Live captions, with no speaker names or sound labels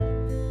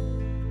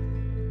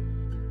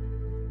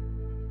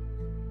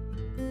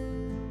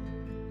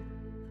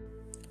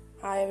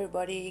Hi,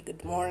 everybody.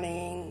 Good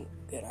morning,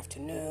 good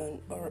afternoon,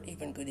 or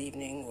even good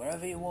evening,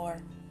 wherever you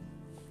are.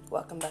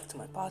 Welcome back to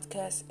my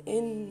podcast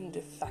in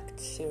the Fact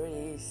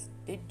series.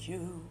 Did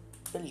you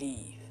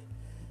believe?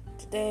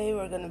 Today,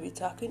 we're going to be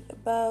talking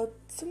about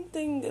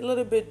something a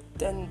little bit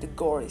than the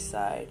gory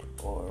side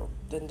or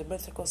than the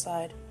mythical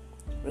side.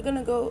 We're going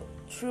to go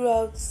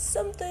throughout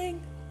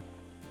something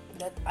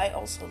that I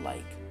also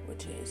like,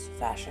 which is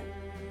fashion.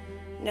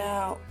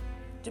 Now,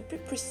 to be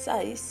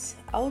precise,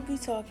 I'll be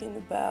talking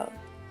about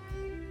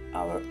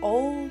our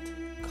old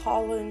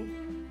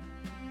Colin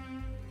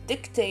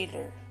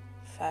dictator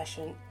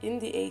fashion in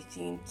the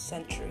 18th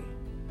century.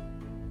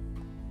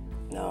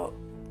 Now,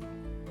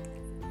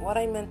 what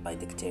I meant by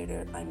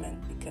dictator, I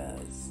meant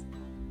because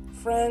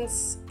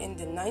France in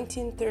the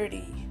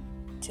 1930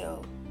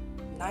 till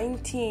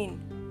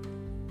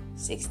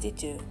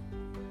 1962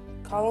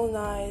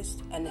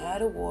 colonized and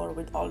had a war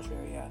with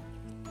Algeria.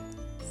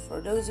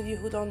 For those of you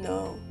who don't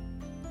know,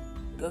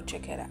 go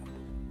check it out.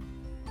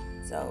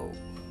 So,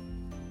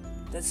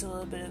 that's a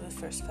little bit of a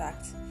first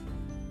fact,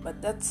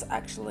 but that's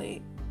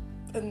actually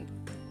an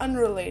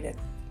unrelated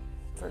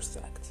first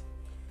fact.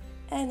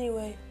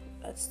 Anyway,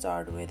 let's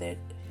start with it,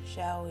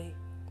 shall we?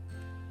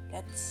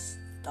 Let's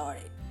start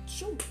it.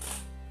 Shoot.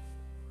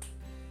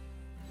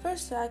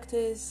 First fact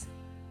is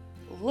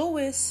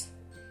Louis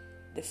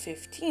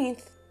XV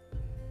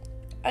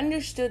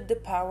understood the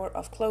power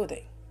of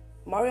clothing.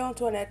 Marie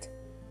Antoinette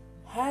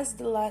has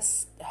the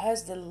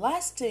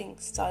lasting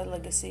style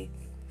legacy,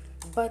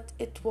 but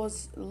it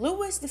was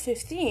Louis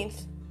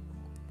XV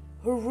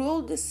who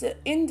ruled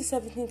in the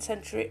 17th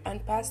century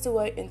and passed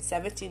away in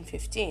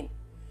 1715,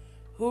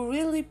 who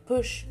really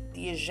pushed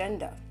the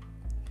agenda.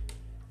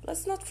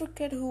 Let's not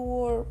forget who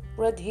wore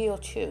red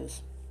heel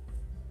shoes.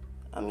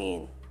 I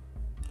mean,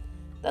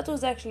 that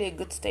was actually a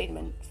good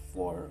statement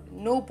for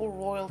noble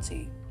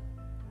royalty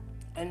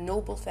and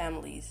noble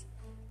families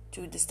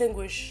to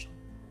distinguish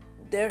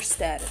their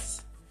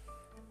status.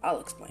 I'll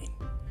explain.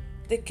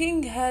 The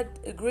king had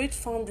a great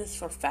fondness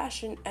for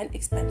fashion and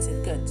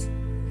expensive goods,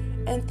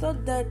 and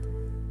thought that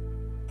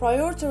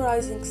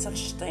prioritizing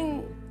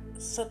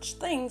such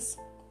things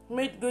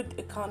made good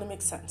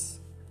economic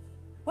sense.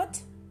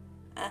 What?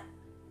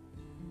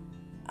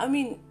 I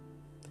mean,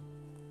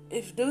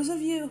 if those of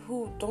you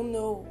who don't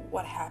know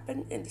what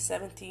happened in the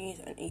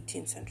 17th and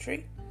 18th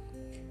century,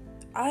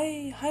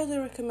 I highly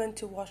recommend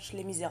to watch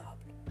Les Miserables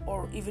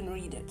or even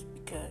read it,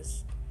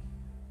 because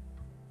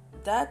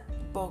that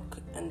book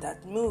and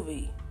that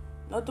movie,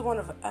 not the one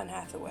of Anne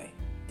Hathaway,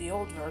 the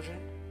old version,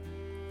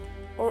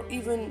 or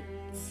even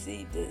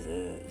see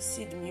the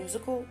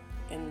musical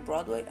in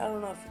Broadway. I don't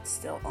know if it's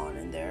still on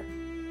in there,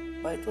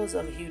 but it was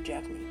of Hugh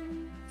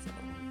Jackman, so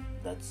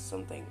that's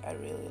something I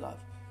really love.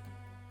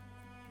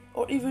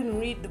 Or even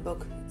read the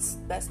book. It's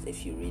best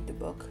if you read the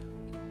book,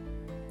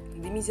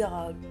 Les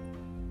Miserables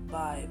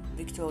by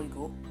Victor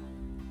Hugo.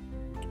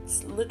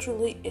 It's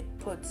literally, it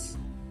puts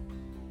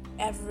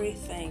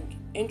everything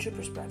into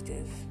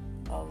perspective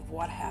of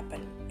what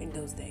happened in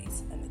those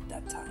days and at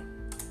that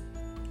time.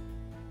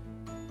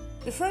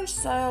 The French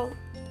style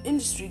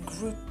industry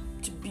grew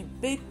to be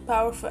big,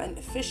 powerful, and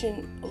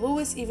efficient.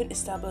 Louis even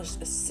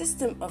established a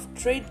system of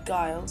trade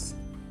guilds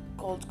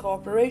called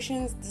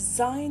corporations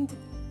designed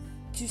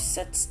to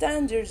set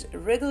standards,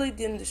 regulate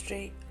the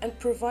industry, and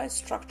provide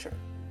structure.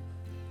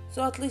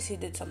 So at least he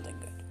did something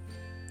good,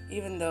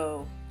 even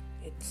though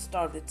it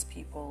starved its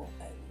people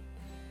and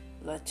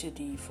led to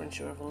the French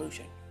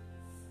Revolution.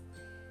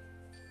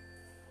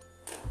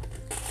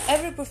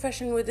 Every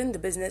profession within the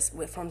business,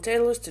 from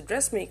tailors to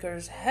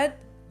dressmakers, had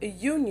a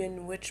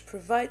union which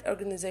provided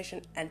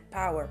organization and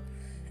power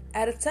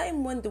at a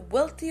time when the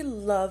wealthy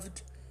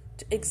loved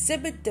to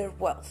exhibit their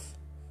wealth.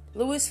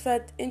 Louis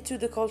fed into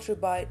the culture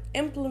by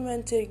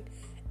implementing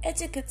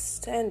etiquette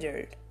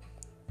standard,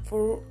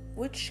 for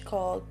which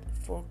called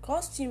for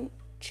costume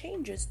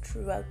changes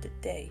throughout the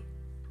day.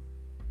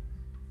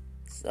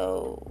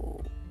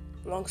 So,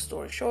 long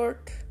story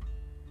short,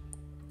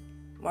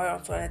 Marie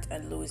Antoinette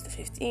and Louis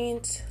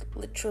XV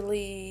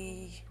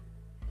literally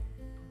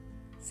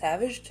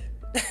savaged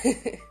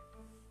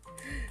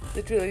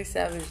the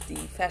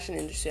fashion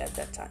industry at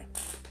that time.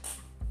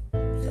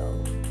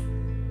 So,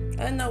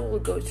 and now we'll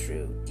go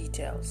through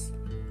details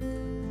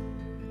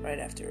right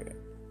after it.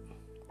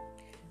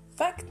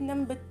 Fact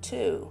number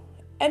 2.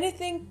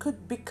 Anything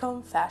could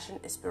become fashion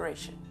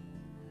inspiration.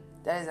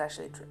 That is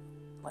actually true.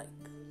 Like,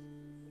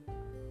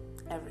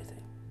 everything.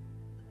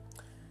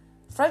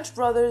 French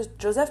brothers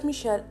Joseph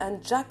Michel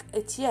and Jacques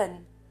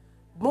Etienne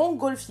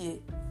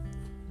Montgolfier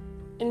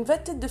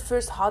invented the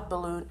first hot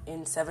balloon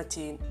in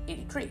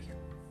 1783.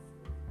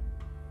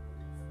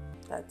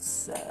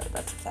 That's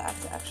a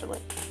fact, actually.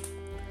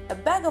 A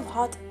bag of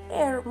hot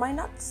air might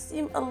not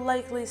seem a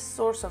likely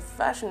source of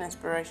fashion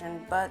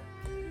inspiration, but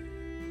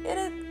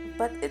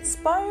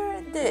inspire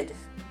it did,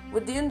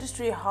 with the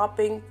industry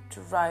hopping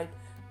to ride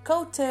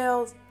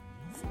coattails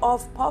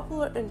of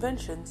popular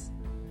inventions.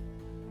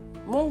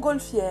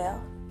 Montgolfier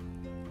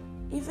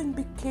even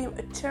became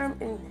a term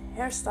in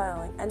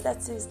hairstyling, and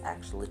that is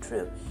actually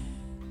true.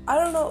 I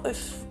don't know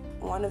if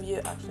one of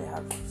you actually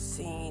have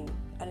seen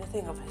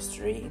anything of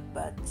history,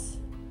 but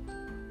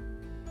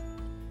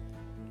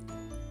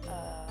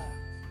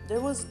there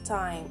was a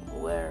time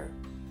where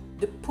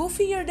the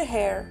poofier the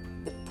hair,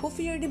 the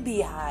poofier the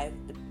beehive,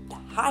 the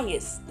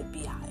highest the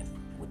beehive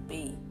would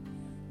be,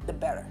 the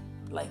better.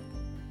 Like,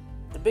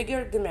 the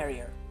bigger, the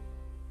merrier.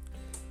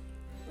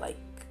 Like,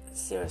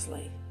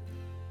 seriously.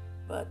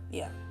 But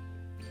yeah.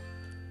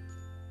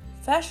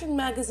 Fashion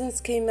magazines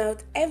came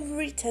out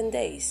every 10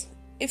 days.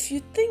 If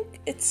you think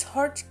it's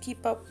hard to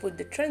keep up with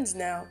the trends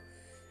now,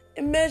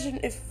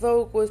 imagine if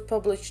Vogue was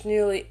published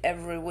nearly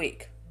every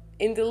week.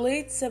 In the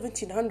late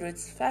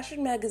 1700s,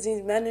 fashion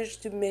magazines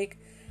managed to make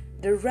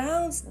the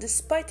rounds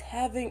despite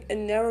having a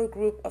narrow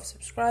group of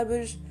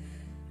subscribers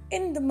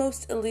in the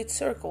most elite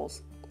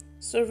circles.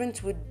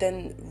 Servants would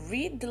then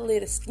read the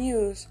latest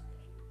news,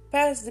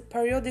 pass the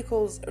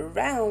periodicals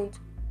around,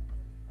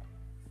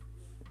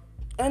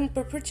 and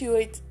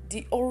perpetuate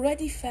the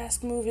already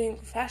fast-moving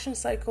fashion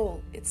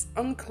cycle. It's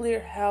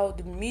unclear how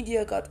the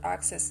media got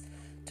access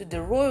to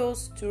the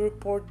royals to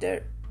report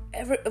their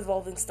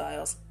ever-evolving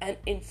styles, and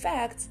in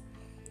fact,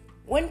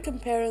 when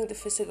comparing the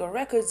physical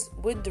records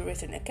with the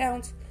written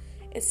accounts,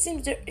 it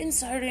seems their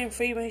insider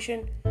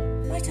information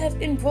might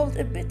have involved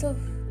a bit of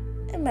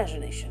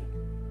imagination.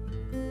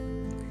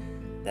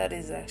 That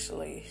is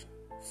actually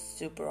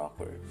super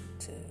awkward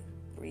to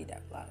read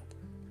out loud.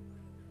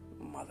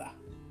 Mother.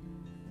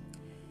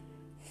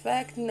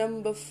 Fact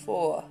number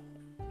 4.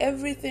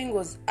 Everything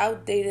was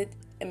outdated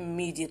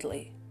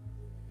immediately.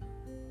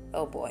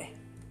 Oh boy.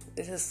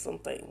 This is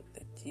something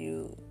that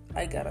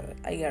I gotta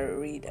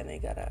read and I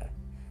gotta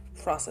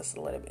process a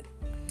little bit.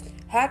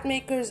 Hat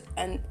makers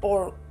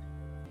or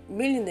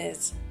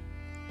millionaires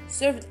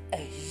served a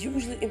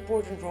hugely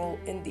important role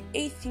in the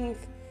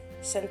 18th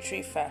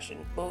century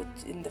fashion, both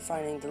in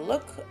defining the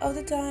look of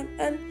the time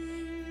and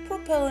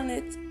propelling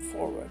it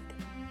forward.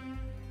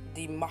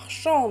 The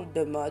marchands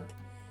de mode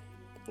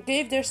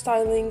gave their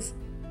stylings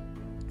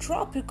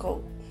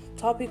topical.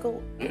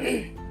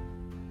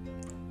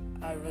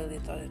 I really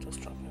thought it was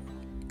tropical.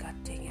 God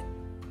dang it.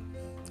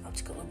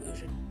 Optical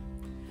illusion.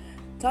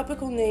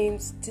 Topical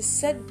names to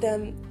set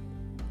them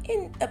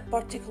in a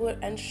particular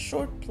and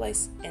short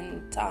place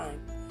in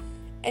time.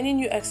 Any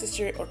new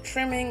accessory or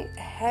trimming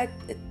had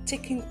a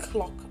ticking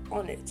clock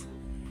on it.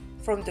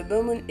 From the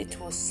moment it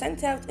was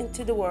sent out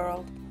into the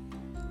world,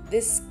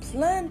 this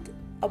planned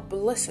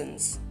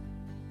obsolescence,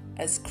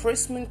 as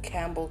Chrisman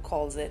Campbell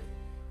calls it,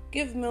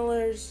 gave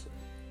millers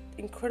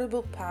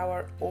incredible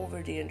power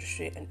over the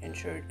industry and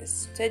ensured a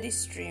steady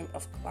stream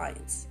of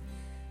clients.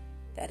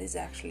 That is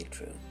actually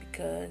true,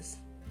 because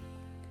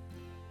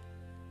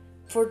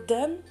for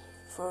them,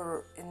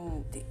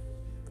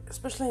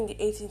 especially in the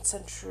 18th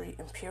century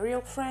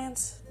imperial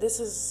France, this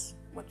is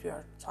what we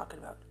are talking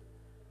about.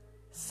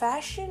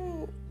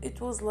 Fashion,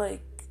 it was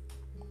like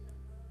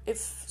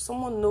if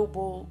someone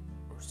noble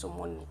or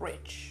someone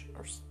rich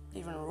or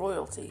even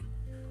royalty,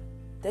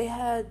 they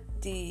had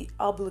the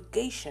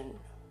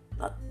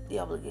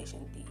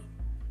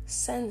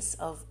sense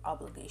of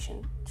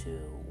obligation to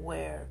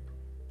wear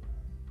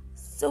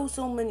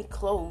so many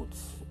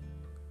clothes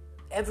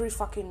every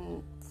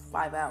fucking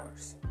 5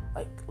 hours.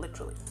 Like,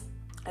 literally,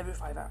 every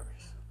 5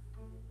 hours.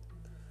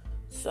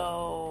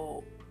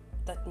 So,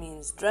 that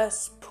means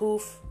dress,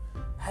 poof,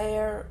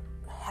 hair,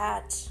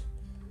 hat,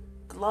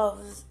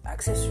 gloves,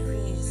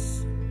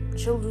 accessories,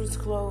 children's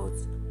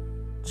clothes,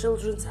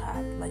 children's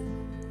hat, like,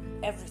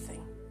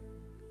 everything.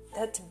 It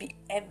had to be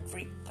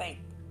everything.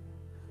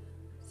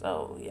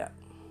 So, yeah.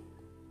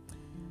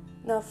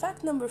 Now,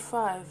 fact number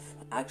 5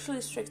 actually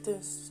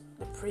strengthens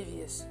the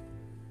previous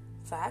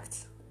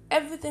fact.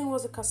 Everything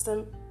was a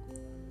custom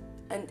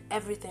and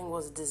everything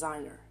was a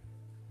designer.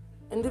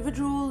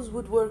 Individuals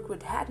would work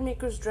with hat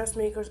makers,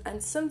 dressmakers,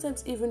 and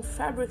sometimes even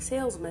fabric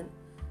salesmen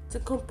to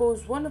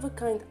compose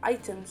one-of-a-kind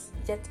items.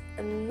 Yet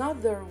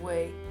another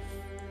way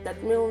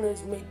that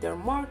milliners made their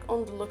mark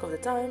on the look of the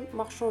time,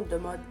 marchands de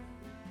mode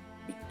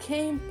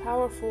became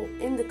powerful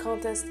in the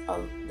context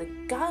of the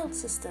guild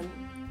system,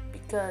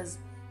 because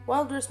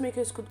while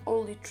dressmakers could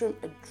only trim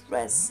a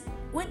dress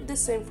with the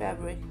same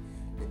fabric,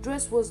 the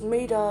dress was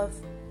made of,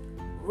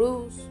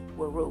 rules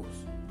were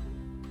rules.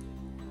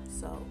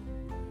 So,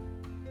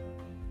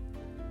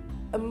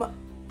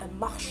 a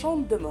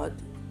marchand de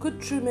mode could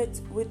trim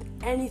it with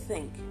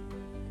anything,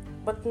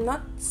 but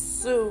not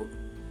so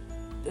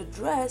the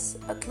dress,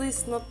 at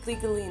least not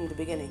legally in the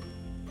beginning.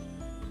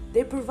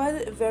 They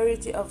provided a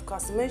variety of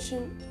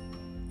customization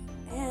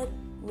and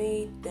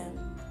made them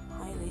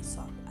highly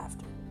sought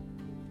after.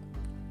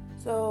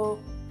 So,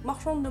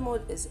 marchand de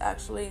mode is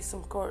actually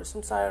some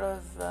sort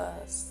of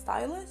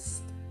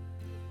stylist.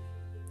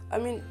 I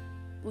mean,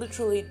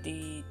 literally,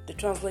 the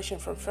translation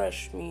from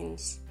French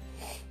means.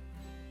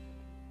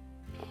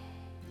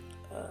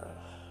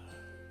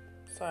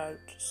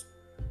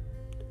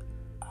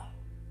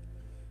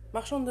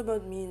 Marchand de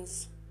mode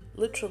means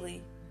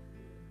literally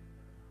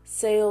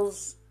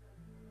sales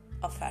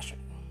of fashion.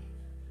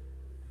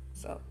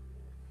 So,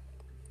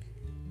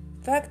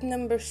 Fact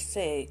number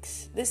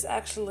 6. This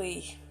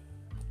actually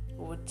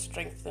would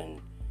strengthen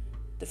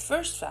the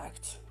first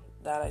fact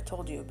that I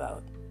told you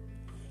about.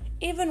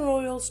 Even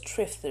royals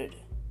thrifted.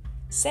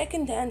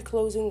 Second-hand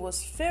clothing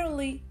was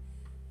fairly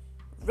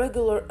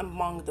regular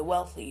among the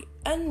wealthy,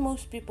 and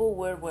most people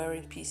were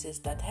wearing pieces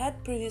that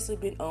had previously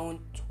been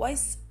owned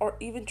twice or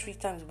even 3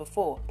 times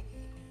before.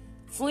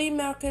 Flea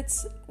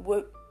markets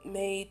were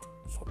made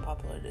for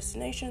popular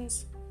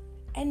destinations,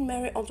 and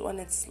Marie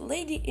Antoinette's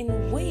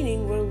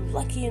lady-in-waiting were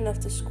lucky enough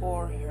to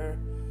score her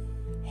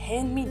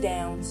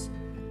hand-me-downs,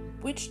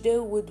 which they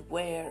would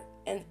wear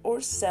and or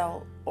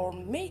sell or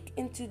make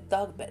into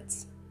dog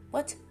beds.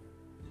 What?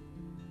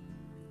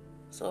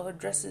 So her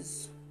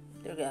dresses,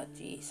 dear God,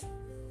 jeez.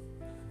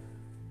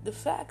 The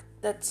fact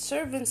that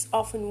servants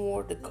often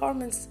wore the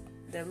garments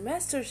their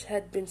masters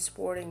had been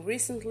sporting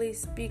recently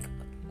speak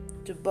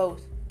to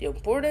both the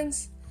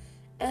importance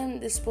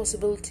and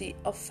disposability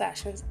of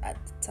fashions at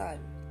the time.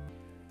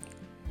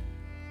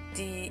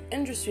 The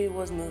industry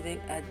was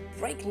moving at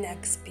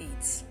breakneck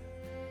speeds,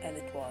 and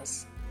it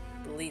was.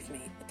 Believe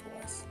me, it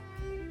was.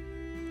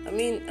 I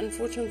mean,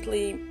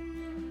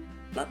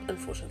 not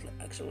unfortunately,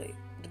 actually.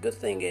 The good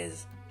thing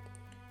is,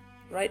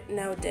 right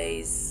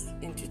nowadays,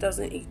 in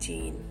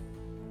 2018,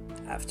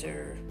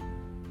 after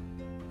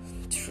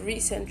 3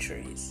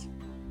 centuries,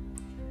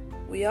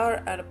 we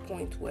are at a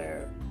point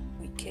where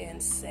we can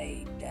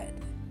say that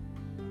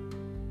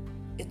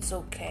it's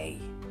okay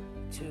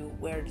to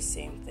wear the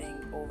same thing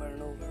over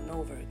and over and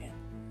over again.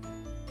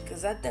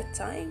 Because at that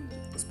time,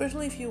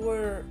 especially if you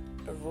were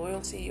a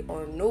royalty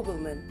or a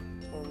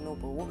nobleman or a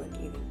noblewoman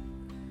even,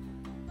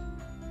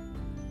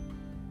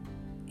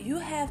 you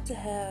have to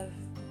have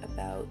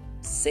about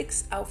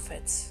 6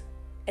 outfits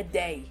a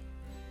day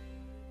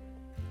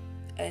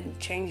and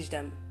change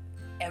them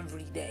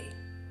every day.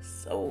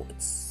 So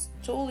it's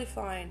totally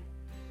fine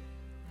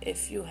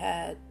if you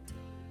had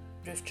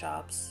thrift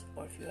shops,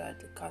 or if you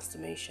had a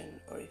customation,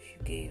 or if you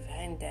gave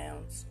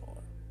hand-downs, or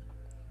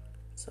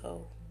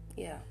so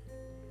yeah.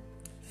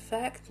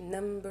 Fact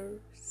number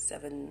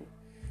 7.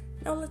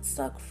 Now let's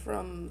talk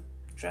from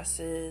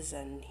dresses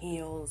and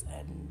heels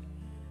and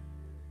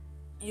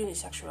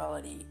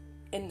unisexuality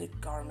in the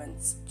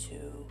garments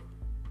to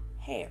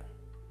hair.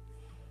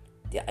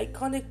 The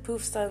iconic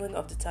pouf styling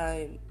of the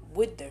time,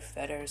 with their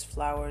feathers,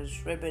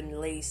 flowers, ribbon,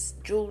 lace,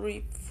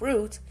 jewelry,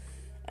 fruit,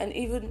 and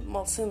even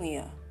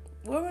Mulsanea,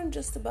 weren't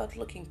just about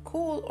looking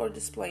cool or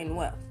displaying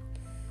wealth,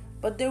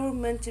 but they were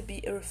meant to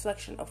be a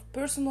reflection of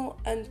personal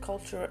and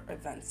cultural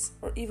events,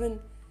 or even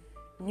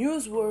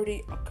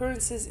newsworthy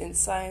occurrences in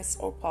science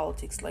or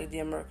politics, like the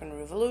American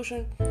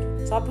Revolution.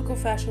 Topical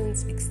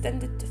fashions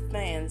extended to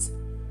fans,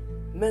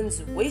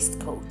 men's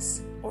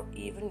waistcoats, or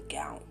even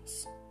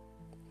gowns.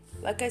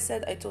 Like I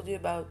said, I told you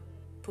about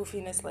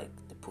poofiness, like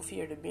the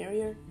poofier the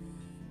merrier.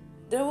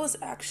 There was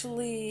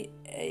actually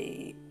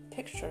a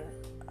picture,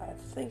 I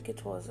think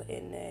it was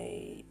in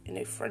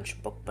a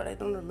French book, but I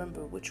don't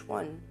remember which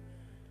one.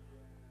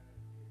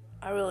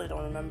 I really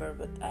don't remember,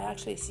 but I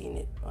actually seen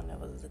it when I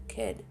was a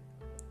kid,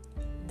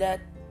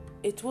 that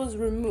it was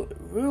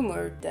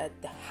rumored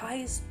that the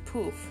highest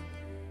poof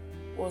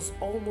was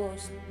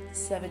almost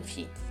 7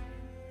 feet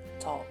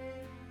tall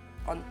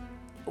on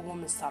a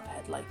woman's top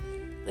head. Like,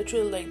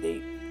 literally, like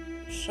they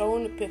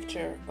shown a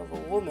picture of a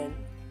woman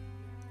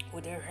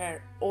with her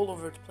hair all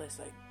over the place,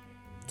 like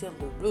till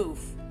the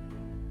roof,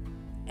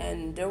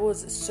 and there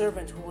was a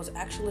servant who was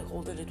actually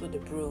holding it with a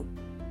broom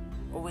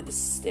or with a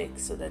stick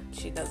so that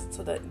it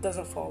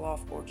doesn't fall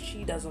off, or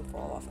she doesn't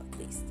fall off at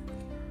least.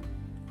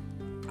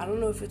 I don't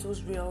know if it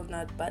was real or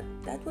not, but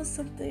that was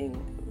something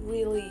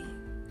really,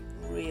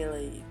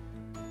 really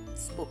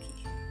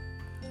spooky.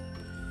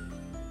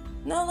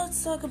 Now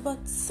let's talk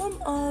about some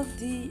of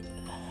the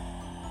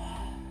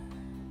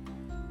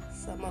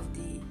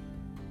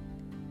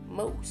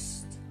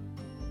most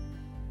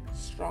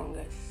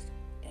strongest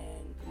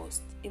and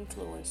most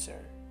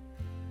influencer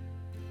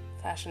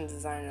fashion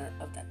designer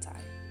of that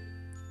time,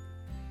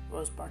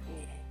 Rose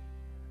Barthelme.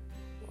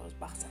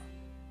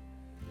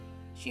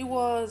 She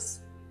was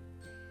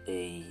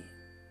a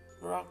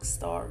rock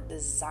star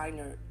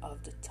designer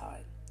of the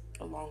time,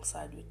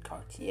 alongside with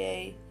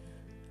Cartier,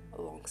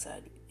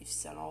 alongside with Yves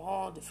Saint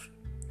Laurent, the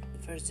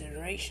first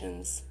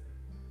generations.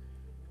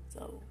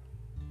 So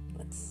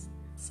let's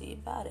see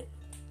about it.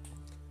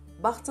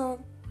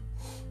 Barthelme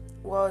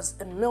was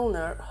a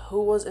milliner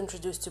who was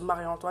introduced to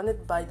Marie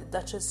Antoinette by the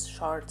Duchess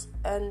Chartres,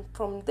 and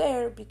from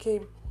there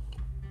became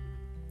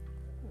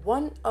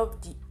one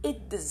of the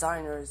it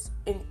designers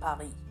in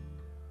Paris.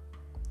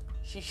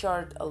 She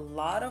charged a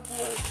lot of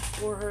work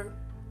for her,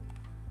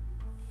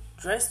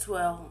 dressed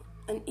well,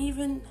 and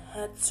even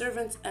had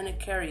servants and a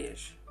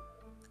carriage.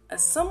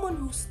 As someone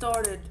who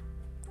started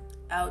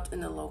out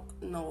in the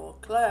lower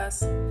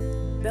class,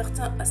 Bertin's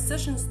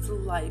accessions to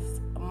life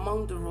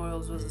among the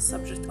royals was a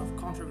subject of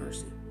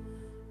controversy.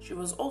 She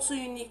was also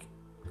unique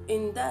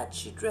in that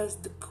she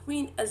dressed the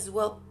queen as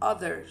well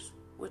others,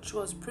 which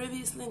was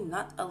previously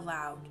not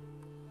allowed.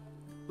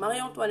 Marie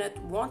Antoinette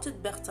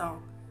wanted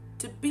Bertin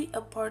to be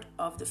a part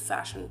of the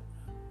fashion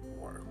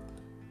world.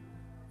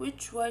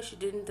 which why she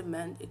didn't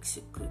demand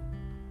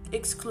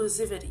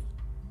exclusivity,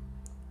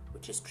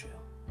 which is true.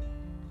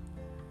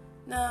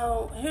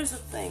 Now, here's the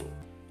thing.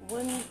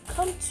 When you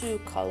come to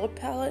color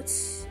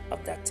palettes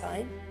of that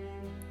time,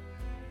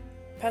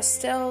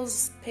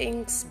 pastels,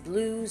 pinks,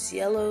 blues,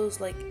 yellows,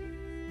 like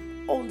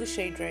all the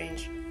shade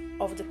range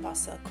of the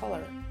pastel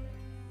color,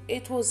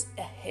 it was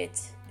a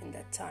hit in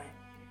that time.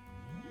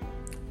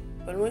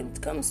 But when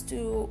it comes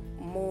to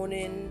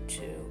mourning,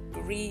 to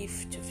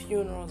grief, to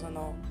funerals and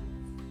all,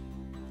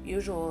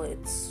 usually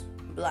it's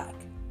black.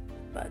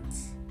 But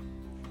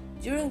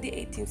during the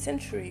 18th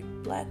century,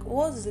 black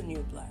was the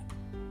new black.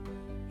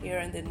 Here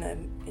in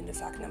the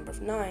fact number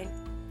 9,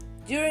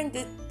 during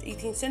the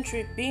 18th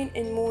century, being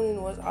in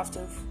mourning was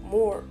often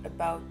more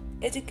about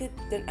etiquette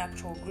than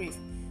actual grief.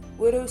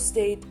 Widows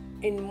stayed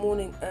in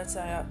mourning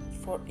attire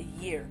for a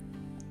year,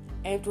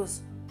 and it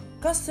was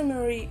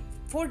customary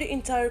for the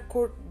entire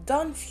court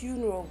done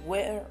funeral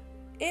where,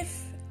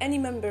 if any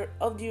member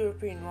of the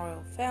European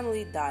royal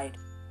family died,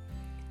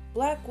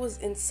 black was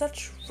in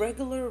such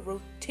regular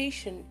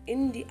rotation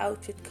in the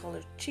outfit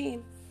color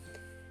scheme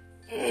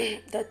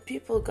that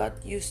people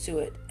got used to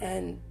it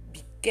and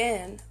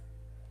began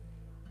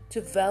to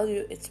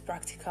value its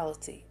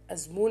practicality.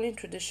 As mourning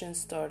traditions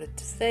started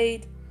to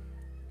fade,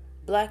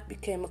 black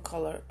became a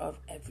color of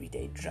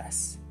everyday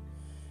dress.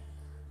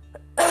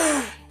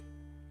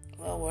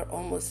 Well, we're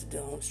almost at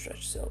the home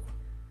stretch, so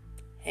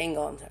hang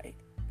on tight.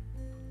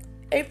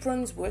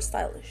 Aprons were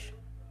stylish.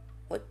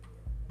 What?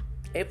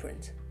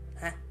 Aprons?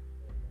 Huh?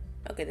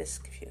 Okay, this is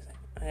confusing.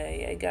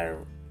 I gotta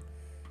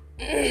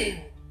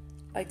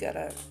I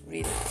gotta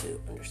read it to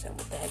understand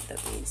what the heck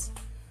that means.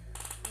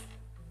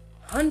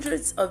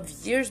 Hundreds of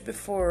years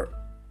before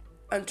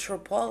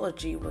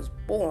anthropology was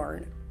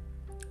born,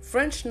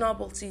 French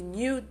nobility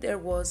knew there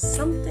was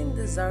something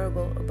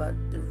desirable about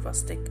the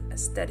rustic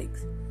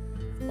aesthetics,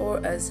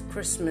 or as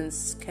Chris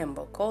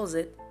Campbell calls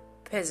it,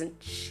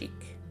 peasant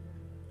chic.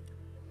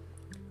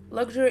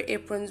 Luxury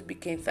aprons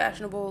became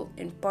fashionable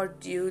in part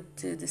due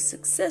to the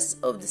success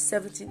of the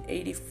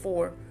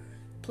 1784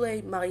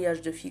 play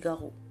Mariage de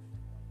Figaro,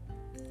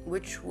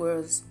 which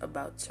was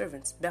about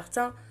servants.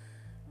 Bertin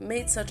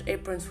made such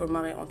aprons for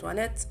Marie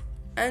Antoinette,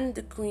 and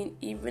the queen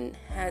even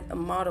had a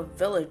model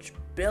village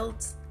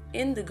built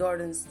in the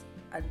gardens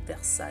at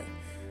Versailles.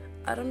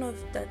 I don't know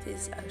if that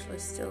is actually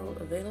still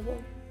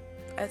available.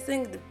 I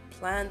think the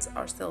plans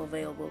are still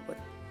available, but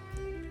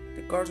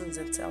the gardens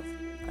itself,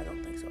 I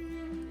don't think so.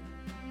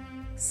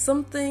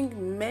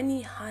 Something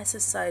many high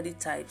society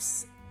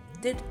types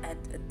did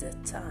at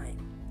that time,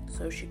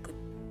 so she could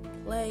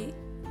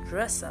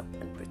dress up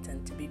and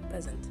pretend to be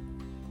peasant.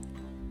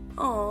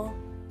 Oh,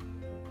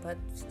 but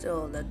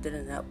still that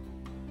didn't help.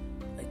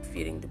 Like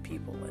feeding the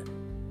people and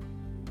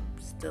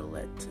still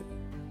led to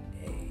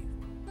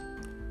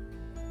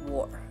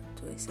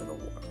a civil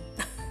war.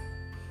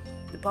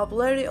 The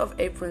popularity of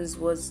aprons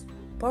was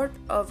part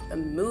of a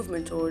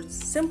movement towards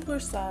simpler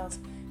styles.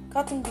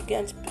 Cotton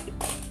began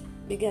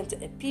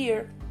to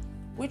appear,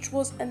 which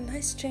was a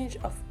nice change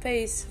of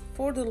pace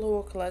for the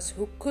lower class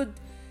who could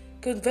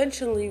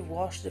conventionally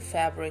wash the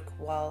fabric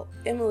while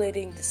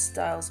emulating the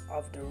styles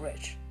of the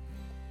rich.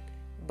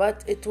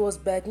 But it was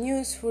bad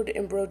news for the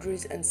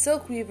embroideries and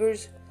silk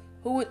weavers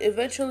who would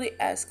eventually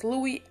ask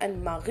Louis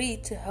and Marie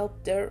to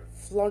help their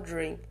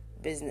floundering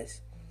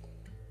business.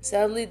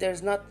 Sadly,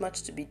 there's not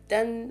much to be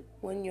done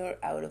when you're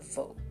out of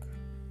vogue.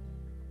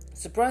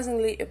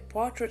 Surprisingly, a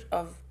portrait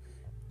of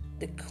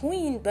the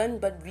Queen done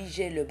by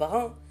Vigée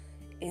Lebrun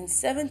in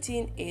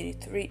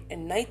 1783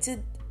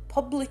 ignited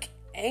public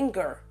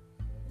anger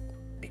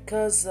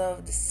because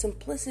of the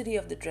simplicity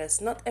of the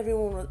dress. Not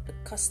everyone was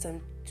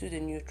accustomed to the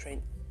new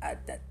trend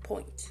at that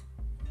point.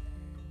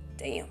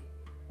 Damn.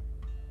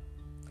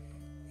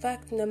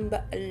 Fact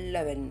number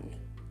 11.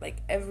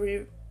 Like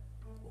every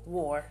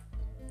war,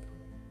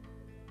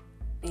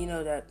 you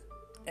know that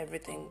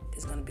everything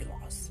is going to be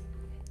lost,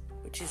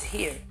 which is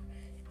here.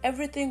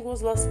 Everything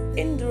was lost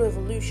in the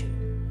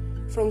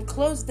revolution, from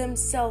clothes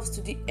themselves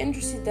to the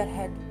industry that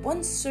had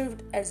once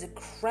served as a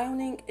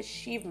crowning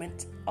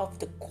achievement of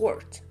the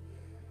court.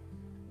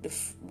 The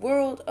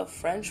world of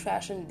French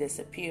fashion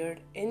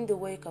disappeared in the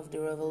wake of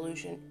the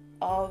revolution.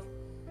 Of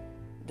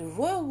the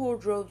royal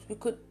wardrobes, we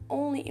could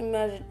only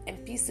imagine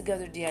and piece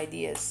together the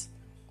ideas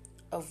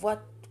of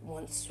what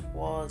once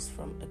was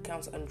from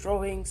accounts and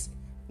drawings.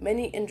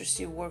 Many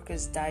industry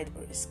workers died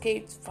or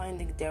escaped,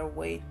 finding their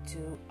way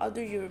to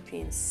other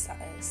European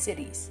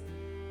cities.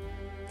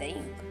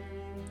 Dang,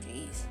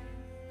 jeez,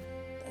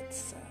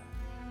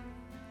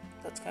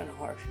 that's kind of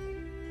harsh.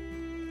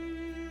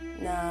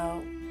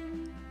 Now,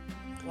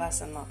 last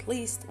and not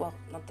least, well,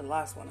 not the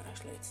last one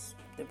actually, it's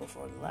the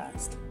before the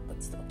last,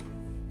 but still.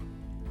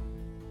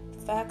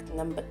 Fact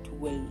number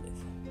 12.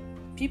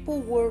 People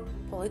wore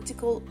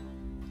political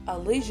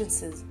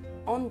allegiances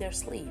on their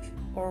sleeve,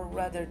 or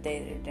rather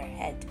their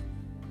head.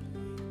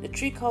 The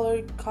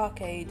tricolored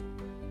cockade,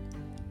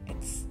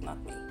 it's not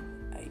me.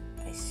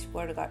 I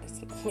swear to God, it's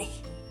not me.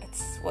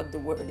 It's what the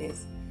word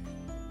is.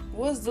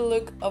 Was the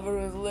look of a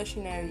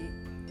revolutionary,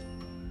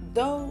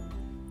 though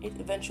it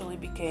eventually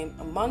became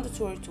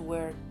mandatory to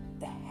wear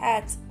the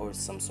hat or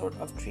some sort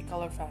of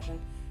tricolor fashion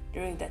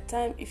during that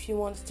time if you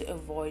wanted to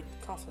avoid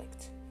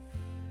conflict.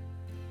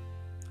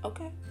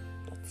 Okay,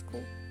 that's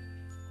cool.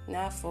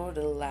 Now for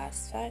the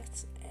last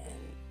fact,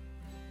 and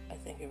I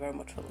thank you very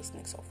much for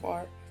listening so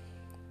far.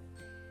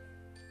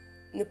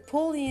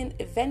 Napoleon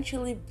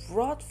eventually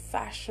brought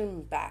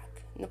fashion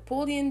back.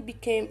 Napoleon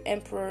became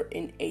emperor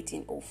in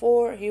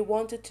 1804. He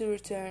wanted to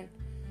return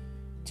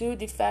to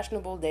the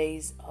fashionable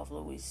days of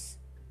Louis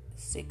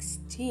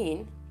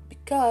XVI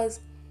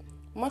because,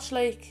 much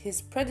like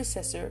his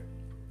predecessor,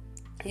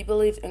 he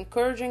believed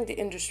encouraging the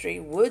industry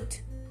would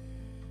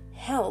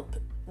help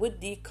with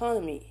the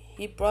economy.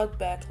 He brought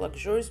back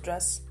luxurious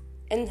dress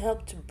and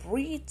helped to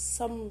breathe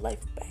some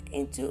life back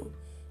into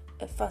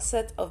a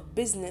facet of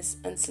business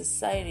and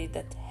society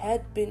that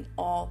had been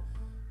all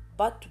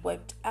but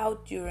wiped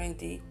out during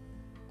the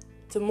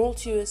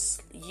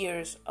tumultuous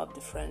years of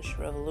the French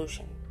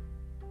Revolution.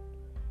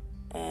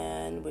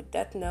 And with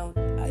that note,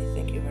 I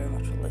thank you very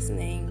much for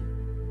listening.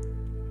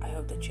 I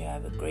hope that you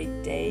have a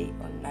great day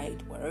or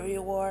night wherever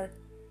you are.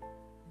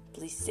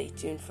 Please stay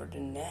tuned for the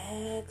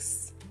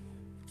next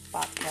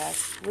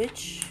podcast,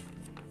 which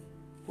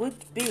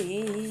would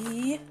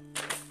be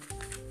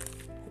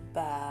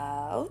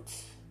about,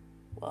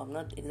 well, I'm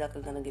not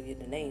exactly going to give you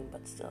the name,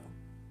 but still,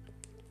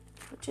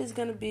 which is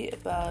going to be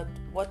about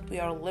what we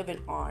are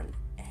living on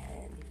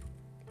and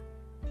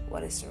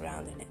what is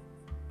surrounding it.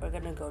 We're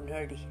going to go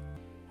nerdy.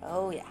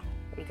 Oh yeah,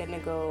 we're going to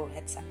go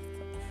head south.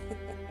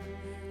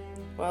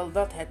 Well,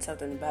 not head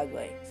south in a bad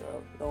way,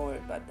 so don't worry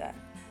about that.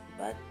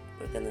 But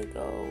we're going to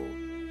go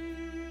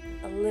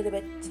a little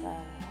bit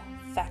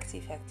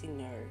facty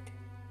nerd,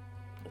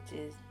 which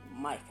is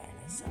my kind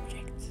of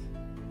subject.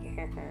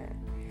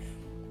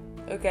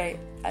 Okay,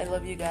 I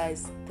love you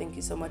guys. Thank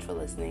you so much for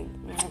listening.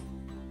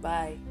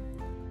 Bye.